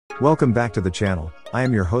Welcome back to the channel. I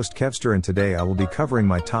am your host Kevster, and today I will be covering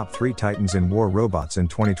my top 3 Titans in War robots in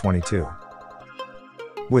 2022.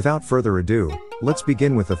 Without further ado, let's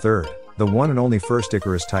begin with the third, the one and only first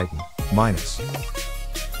Icarus Titan, Midas.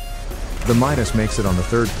 The Midas makes it on the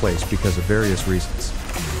third place because of various reasons.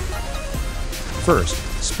 First,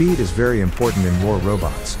 speed is very important in war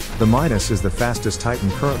robots. The Midas is the fastest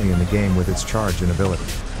Titan currently in the game with its charge and ability.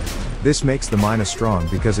 This makes the Midas strong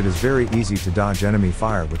because it is very easy to dodge enemy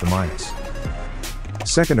fire with the Midas.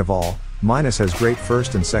 Second of all, Midas has great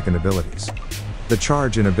first and second abilities. The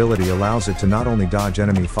charge and ability allows it to not only dodge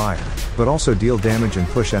enemy fire, but also deal damage and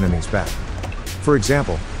push enemies back. For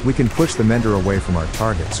example, we can push the Mender away from our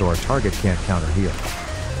target so our target can't counter heal.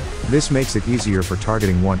 This makes it easier for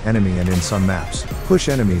targeting one enemy, and in some maps, push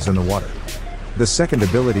enemies in the water. The second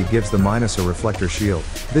ability gives the Midas a reflector shield.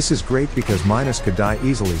 This is great because Midas could die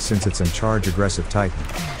easily since it's an charge aggressive Titan.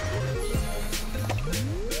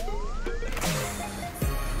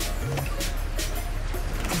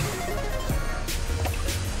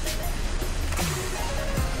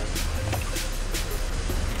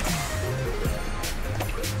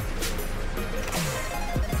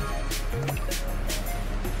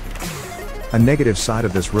 A negative side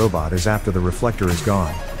of this robot is after the reflector is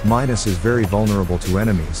gone, Midas is very vulnerable to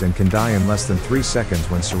enemies and can die in less than 3 seconds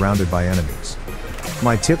when surrounded by enemies.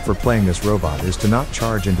 My tip for playing this robot is to not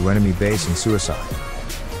charge into enemy base and suicide,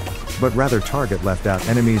 but rather target left out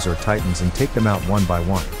enemies or Titans and take them out one by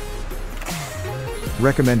one.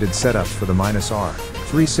 Recommended setups for the Midas are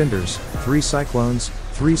 3 Cinders, 3 Cyclones,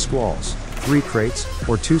 3 Squalls, 3 Crates,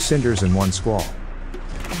 or 2 Cinders and 1 Squall.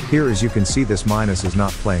 Here, as you can see, this Midas is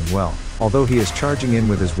not playing well. Although he is charging in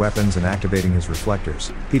with his weapons and activating his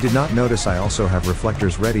reflectors, he did not notice I also have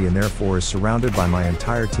reflectors ready and therefore is surrounded by my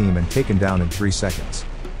entire team and taken down in 3 seconds.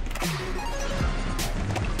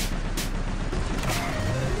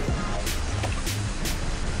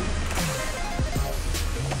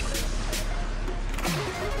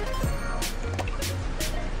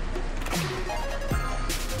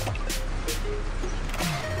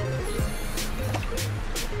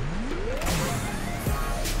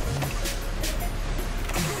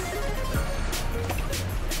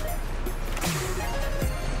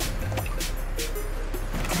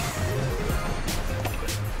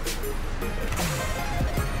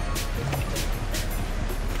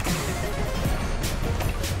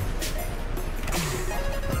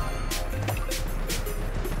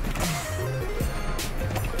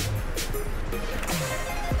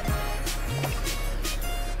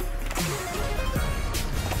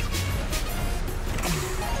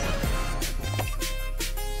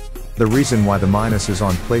 The reason why the Midas is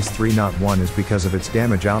on place 3 not 1 is because of its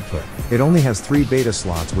damage output. It only has 3 beta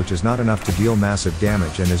slots, which is not enough to deal massive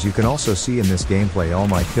damage, and as you can also see in this gameplay, all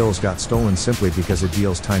my kills got stolen simply because it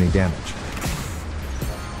deals tiny damage.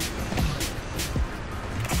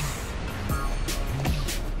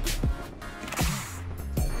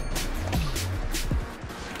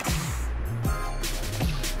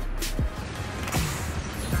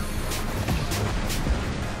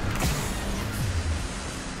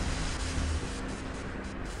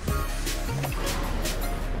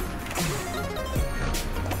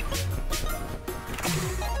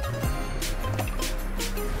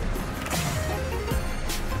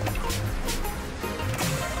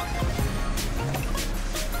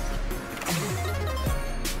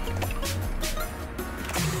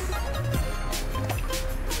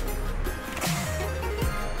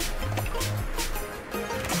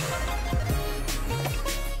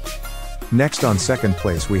 Next, on second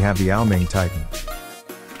place, we have the Aoming Titan.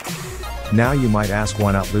 Now you might ask,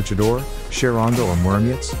 why not Luchador, Sharongo, or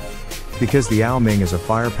Murmyets? Because the Aoming is a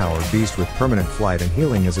firepower beast with permanent flight and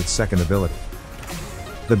healing as its second ability.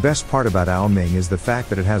 The best part about Aoming is the fact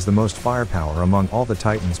that it has the most firepower among all the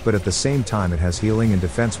Titans, but at the same time it has healing and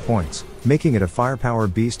defense points, making it a firepower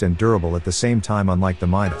beast and durable at the same time, unlike the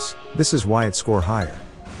Midas. This is why it scores higher.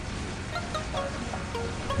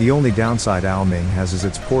 The only downside Aoming has is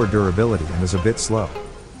its poor durability and is a bit slow.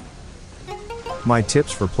 My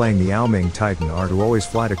tips for playing the Aoming Titan are to always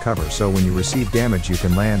fly to cover, so when you receive damage you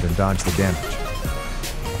can land and dodge the damage.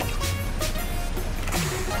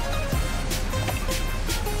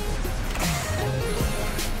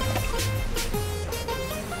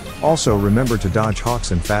 Also remember to dodge Hawks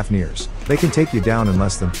and Fafnirs, they can take you down in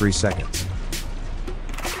less than 3 seconds.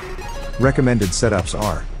 Recommended setups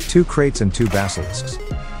are 2 Crates and 2 Basilisks,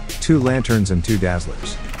 2 Lanterns and 2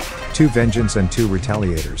 Dazzlers, 2 Vengeance and 2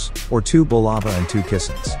 Retaliators, or 2 Bulava and 2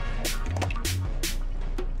 Kissins.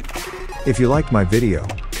 If you liked my video,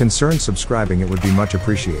 consider subscribing, it would be much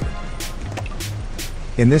appreciated.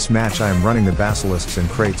 In this match I am running the basilisks and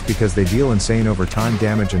crates because they deal insane overtime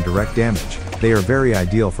damage and direct damage. They are very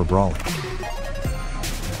ideal for brawling.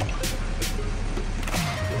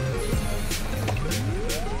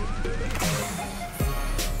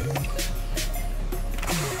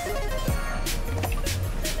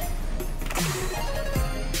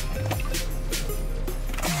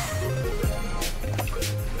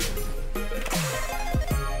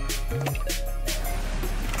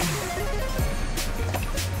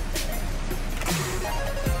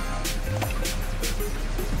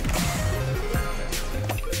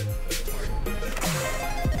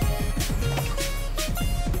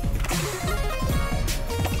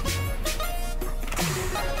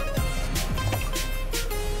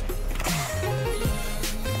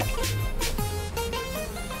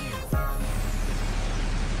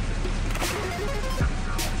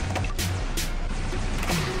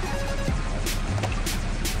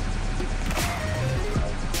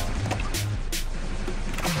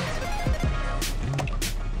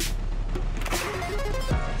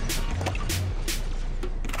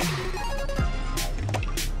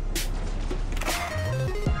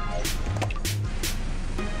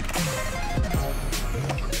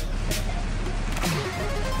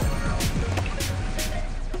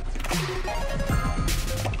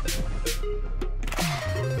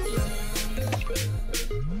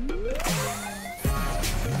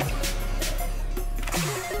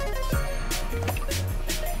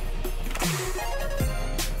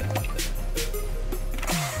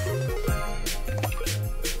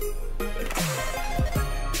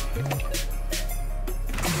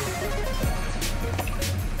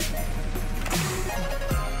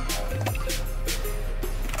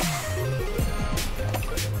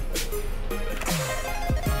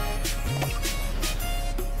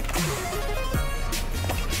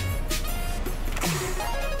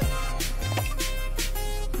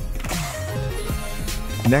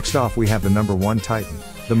 Next off we have the number 1 Titan,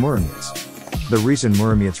 the Muramiets. The reason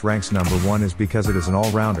Muramiets ranks number 1 is because it is an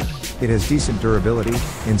all-rounder. It has decent durability,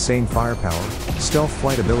 insane firepower, stealth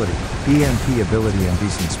flight ability, EMP ability and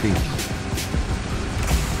decent speed.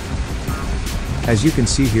 As you can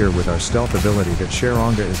see here with our stealth ability that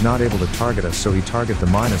Sharonga is not able to target us, so he target the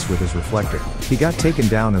minus with his reflector. He got taken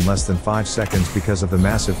down in less than 5 seconds because of the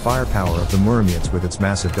massive firepower of the Muramiets with its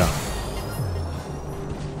massive dive.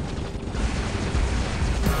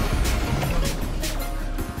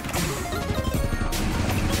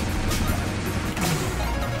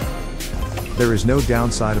 There is no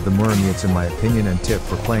downside of the Muramiets in my opinion, and tip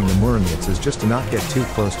for playing the Muramiets is just to not get too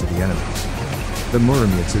close to the enemies. The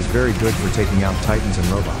Muramiets is very good for taking out Titans and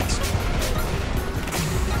robots.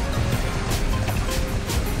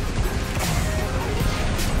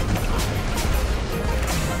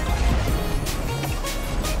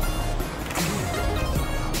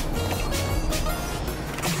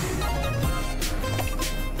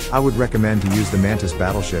 I would recommend to use the Mantis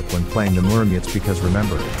battleship when playing the Muramiets because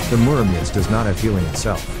remember, the Muramiets does not have healing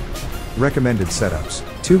itself. Recommended setups: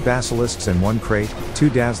 2 basilisks and 1 crate, 2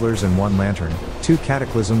 dazzlers and 1 lantern, 2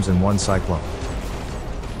 cataclysms and 1 cyclone.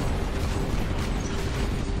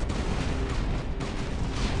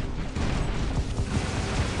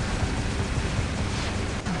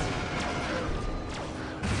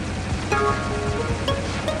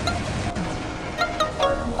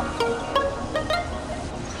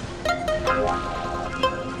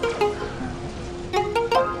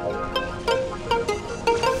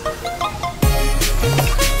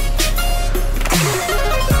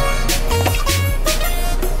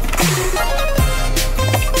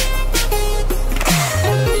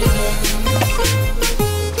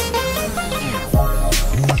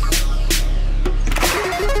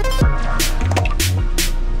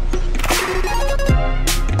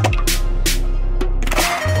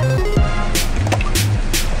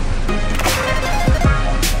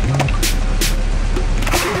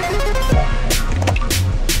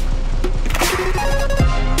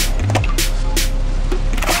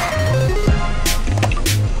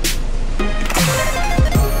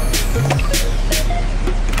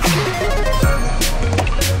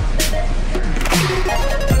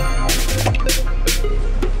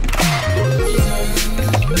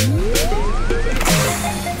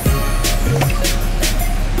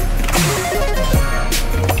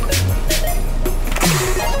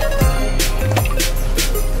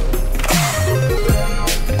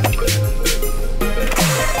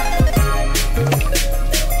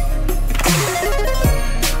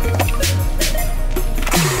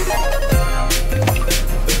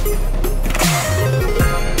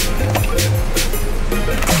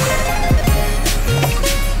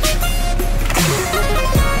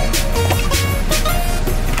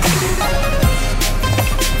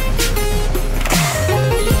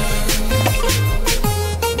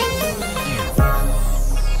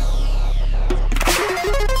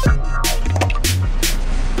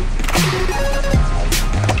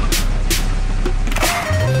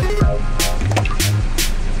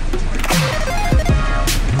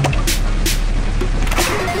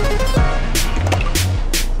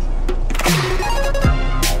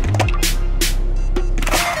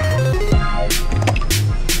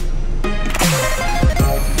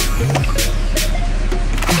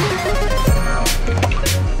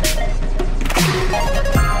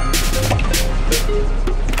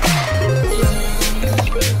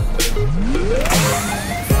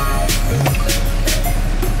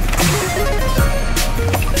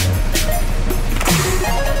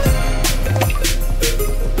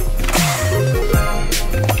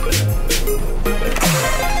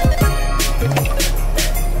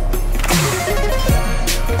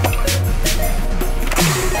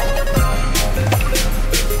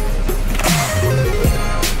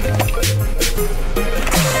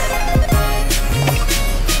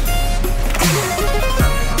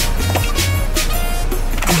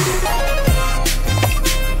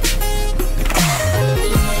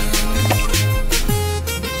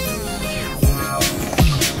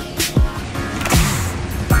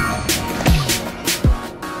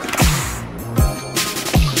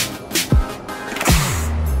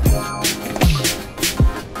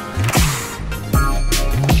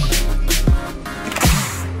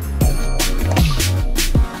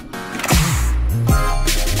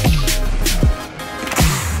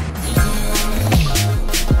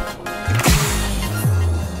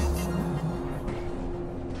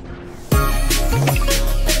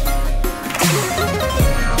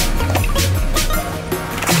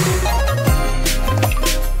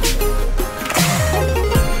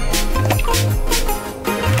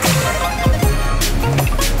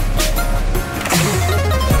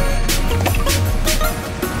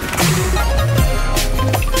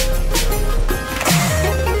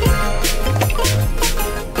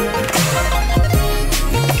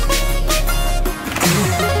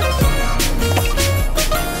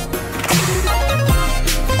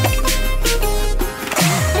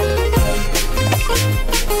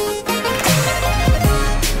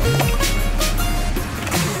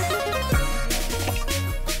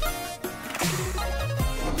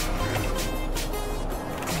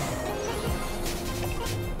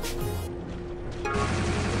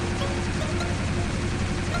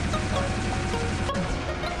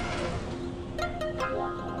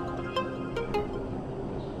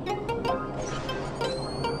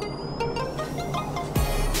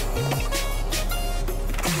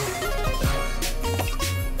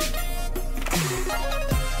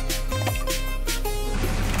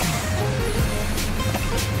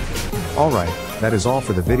 Alright, that is all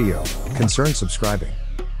for the video, concerning subscribing.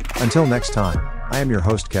 Until next time, I am your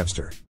host Kevster.